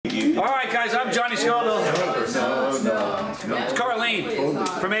All right, guys, I'm Johnny Scoville. It's Carline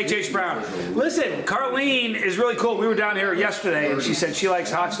from H.H. Brown. Listen, Carline is really cool. We were down here yesterday, and she said she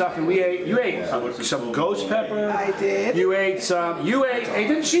likes hot stuff, and you ate some ghost pepper. I did. You ate some. Hey,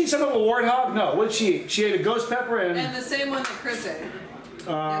 didn't she eat some of a warthog? No. What did she eat? She ate a ghost pepper and the same one that Chris ate.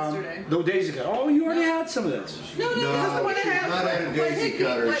 Yesterday. No, days ago. Oh, you already had some of this. No, this is the one I had. Not had a daisy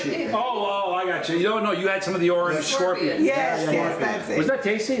cutter. Oh, I got you. You don't know. You had some of the orange scorpion. Yes, that's it. Was that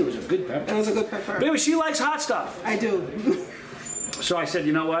tasty? It was a good pepper. It was a good pepper. But anyway, she likes hot stuff. I do. So I said,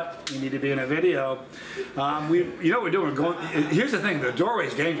 you know what? You need to be in a video. You know what we're doing? Here's the thing. The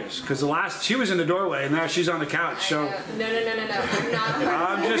doorway's dangerous because she was in the doorway and now she's on the couch. So No. I'm not.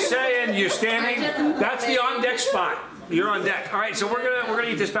 I'm just saying, you're standing. That's the on deck spot. You're on deck. All right, so we're gonna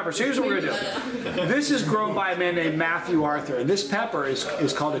eat this pepper. So here's what we're gonna do. This is grown by a man named Matthew Arthur, and this pepper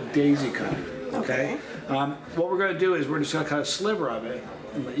is called a daisy cutter. Okay. What we're gonna do is we're just gonna cut a sliver of it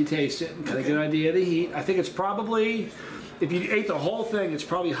and let you taste it and kind of get an idea of the heat. I think it's probably, if you ate the whole thing, it's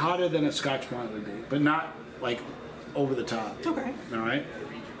probably hotter than a Scotch bonnet would be, but not like over the top. Okay. All right.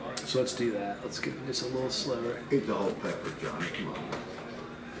 So let's do that. Let's give it just a little sliver. Eat the whole pepper, John. Come on.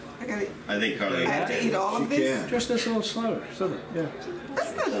 I think Carly. I have to eat all of this? Just this little sliver. Yeah.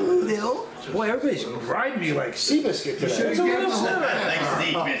 That's not a little. Boy, everybody's riding me like Seabiscuit today. It's a little sliver. Like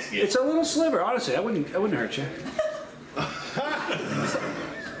Seabiscuit. It's a little sliver. Honestly, I wouldn't hurt you.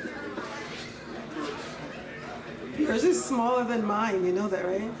 Yours is smaller than mine. You know that,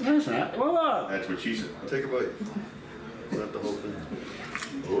 right? No, it's not. Well, That's what she said. Take a bite. Not the whole thing.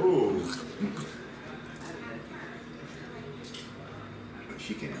 Oh.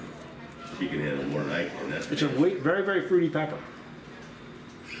 She can. She can handle more than I can. That's it's a very, very fruity pepper.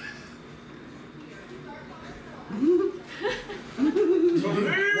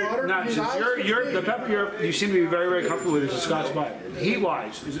 Now, since the pepper you seem to be very, very comfortable with is a Scotch bonnet.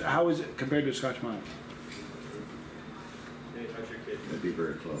 Heat-wise, how is it compared to a Scotch bonnet? That'd be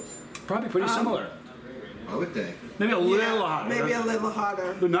very close. Probably pretty similar. I would think. Maybe a little hotter. Maybe a little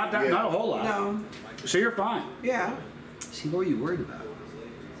hotter. But not that, not a whole lot. No. So you're fine. Yeah. See, what are you worried about?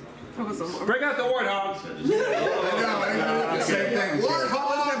 Break out the warthog. Same thing. Warthog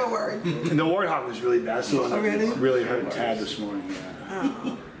was never worried. And the warthog was really bad. So really? Really hurt Tad this morning. Yeah.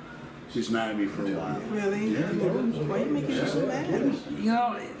 Oh. She was mad at me for a while. Really? Yeah. Why are you making me so mad? You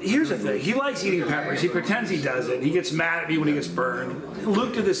know, here's the thing. He likes eating peppers. He pretends he doesn't. He gets mad at me when he gets burned.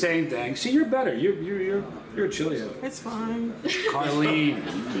 Luke did the same thing. See, you're better. You're a chili head. It's fine. Carline.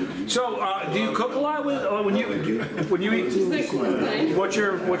 So, do you cook a lot when you eat? What's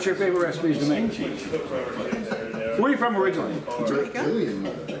your favorite recipes to make? Where are you from originally?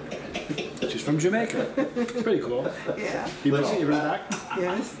 Jamaica. She's from Jamaica. It's pretty cool. Yeah. You miss it? You bring it back?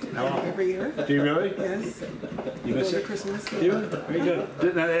 Yes. How long? Every year. Do you really? Yes. You miss it? Christmas. Do you? Very good.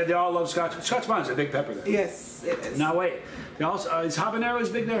 They all love Scotch. Scotch bonnet's a big pepper there. Yes, it is. Now wait. They also, is habaneros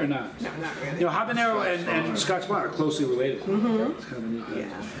big there or not? No, not really. You know, habanero and Scotch bonnet are closely related. Mm-hmm. It's kind of a neat thing.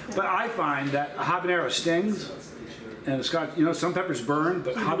 Yeah. But I find that a habanero stings, and the Scotch, you know, some peppers burn,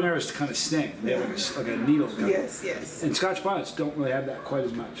 but habaneros kind of sting. They have like a needle. Yes, yes. And Scotch bonnets don't really have that quite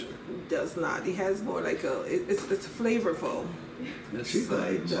as much. It does not. It has more like it's flavorful. That's So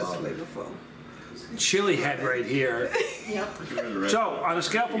it does flavorful. Chili head right here. Yep. So on a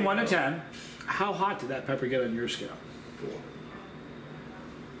scale from 1 to 10, how hot did that pepper get on your scale?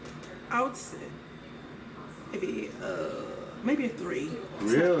 I would say maybe a 3.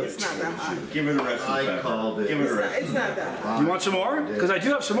 Really? It's not that hot. Give her the rest of the pepper. I called it. Give her the rest. It's not that hot. You want some more? Because I do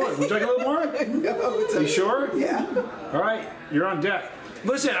have some more. Would you like a little more? No, it's You sure? Yeah. All right, you're on deck.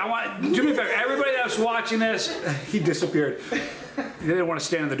 Listen, do me a favor. Everybody that's watching this, he disappeared. He didn't want to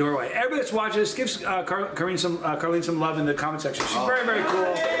stand in the doorway. Everybody that's watching this, give Carline some love in the comment section. She's very, very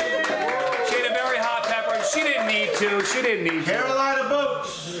cool. She ate a very hot pepper. She didn't need to. She didn't need to. Carolina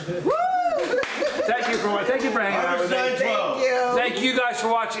Boots. Woo! Thank you for hanging out with me. Thank you. Thank you guys for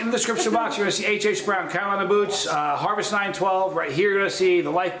watching. In the description box, you're going to see H.H. Brown, Carolina Boots, Harvest 912. Right here, you're going to see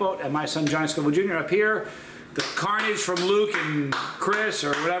the Lifeboat and my son, Johnny Scoville Jr. Up here, the carnage from Luke and Chris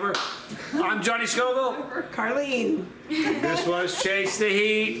or whatever. I'm Johnny Scoville. Carline. This was Chase the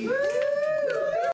Heat.